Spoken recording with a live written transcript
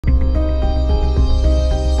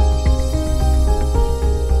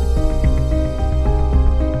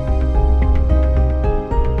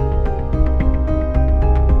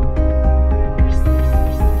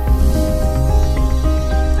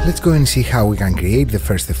let's go and see how we can create the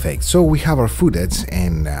first effect. So we have our footage,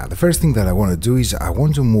 and the first thing that I want to do is I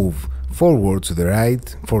want to move forward to the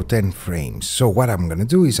right for 10 frames. So what I'm gonna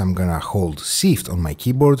do is I'm gonna hold Shift on my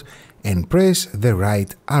keyboard and press the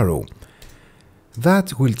right arrow.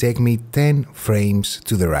 That will take me 10 frames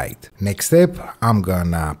to the right. Next step, I'm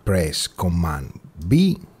gonna press Command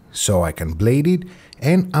B so I can blade it,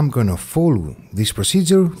 and I'm gonna follow this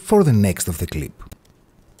procedure for the next of the clip.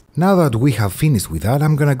 Now that we have finished with that,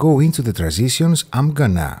 I'm gonna go into the transitions, I'm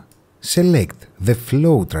gonna select the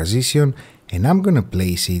flow transition, and I'm gonna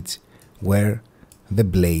place it where the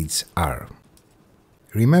blades are.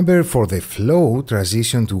 Remember, for the flow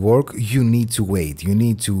transition to work, you need to wait. You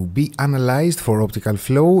need to be analyzed for optical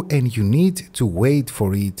flow, and you need to wait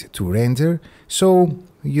for it to render so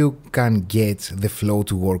you can get the flow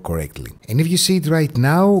to work correctly. And if you see it right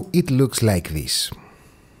now, it looks like this.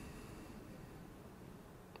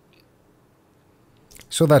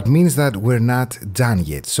 So that means that we're not done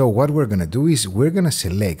yet. So what we're gonna do is we're gonna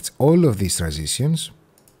select all of these transitions,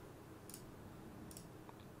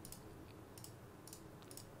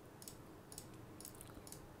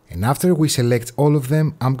 and after we select all of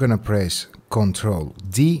them, I'm gonna press Ctrl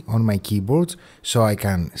D on my keyboard so I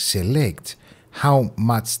can select how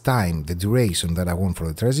much time, the duration that I want for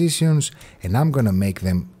the transitions, and I'm gonna make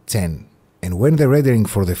them 10. And when the rendering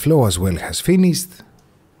for the flow as well has finished,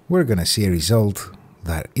 we're gonna see a result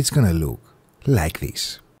that it's gonna look like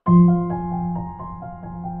this.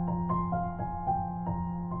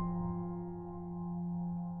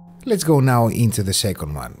 Let's go now into the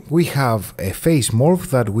second one. We have a face morph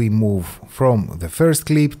that we move from the first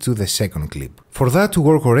clip to the second clip. For that to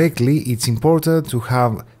work correctly, it's important to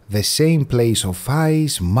have the same place of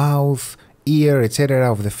eyes, mouth, ear,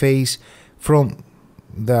 etc. of the face from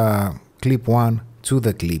the clip 1 to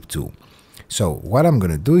the clip 2. So what I'm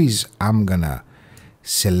gonna do is I'm gonna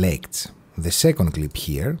select the second clip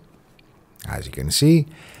here. As you can see,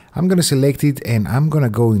 I'm gonna select it, and I'm gonna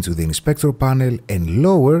go into the inspector panel and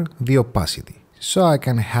lower the opacity so I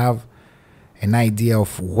can have an idea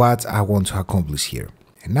of what I want to accomplish here.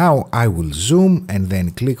 And now I will zoom and then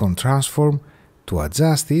click on transform to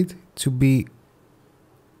adjust it to be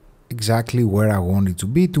exactly where I want it to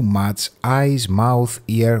be to match eyes, mouth,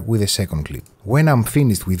 ear with the second clip. When I'm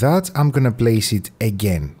finished with that, I'm gonna place it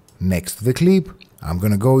again next to the clip. I'm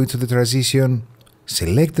gonna go into the transition,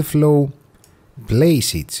 select the flow,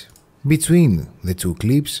 place it between the two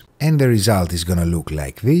clips, and the result is gonna look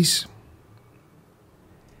like this.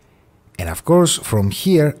 And of course, from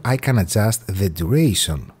here I can adjust the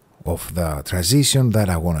duration of the transition that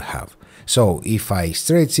I want to have. So if I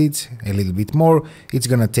stretch it a little bit more, it's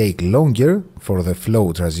gonna take longer for the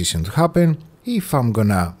flow transition to happen. If I'm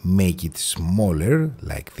gonna make it smaller,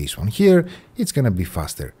 like this one here, it's gonna be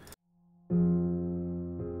faster.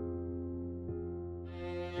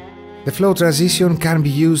 The flow transition can be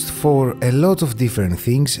used for a lot of different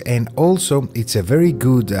things, and also it's a very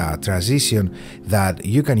good transition that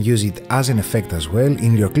you can use it as an effect as well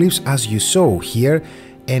in your clips, as you saw here.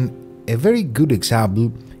 And a very good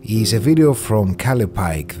example is a video from Kalle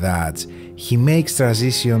Pike that he makes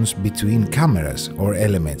transitions between cameras or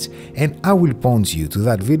elements, and I will point you to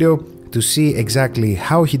that video to see exactly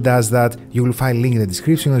how he does that. You will find a link in the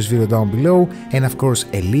description of this video down below, and of course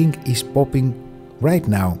a link is popping right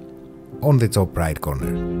now on the top right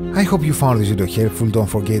corner. I hope you found this video helpful. Don't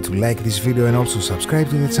forget to like this video and also subscribe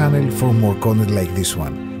to the channel for more content like this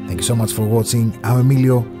one. Thank you so much for watching. I'm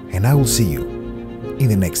Emilio, and I will see you in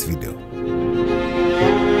the next video.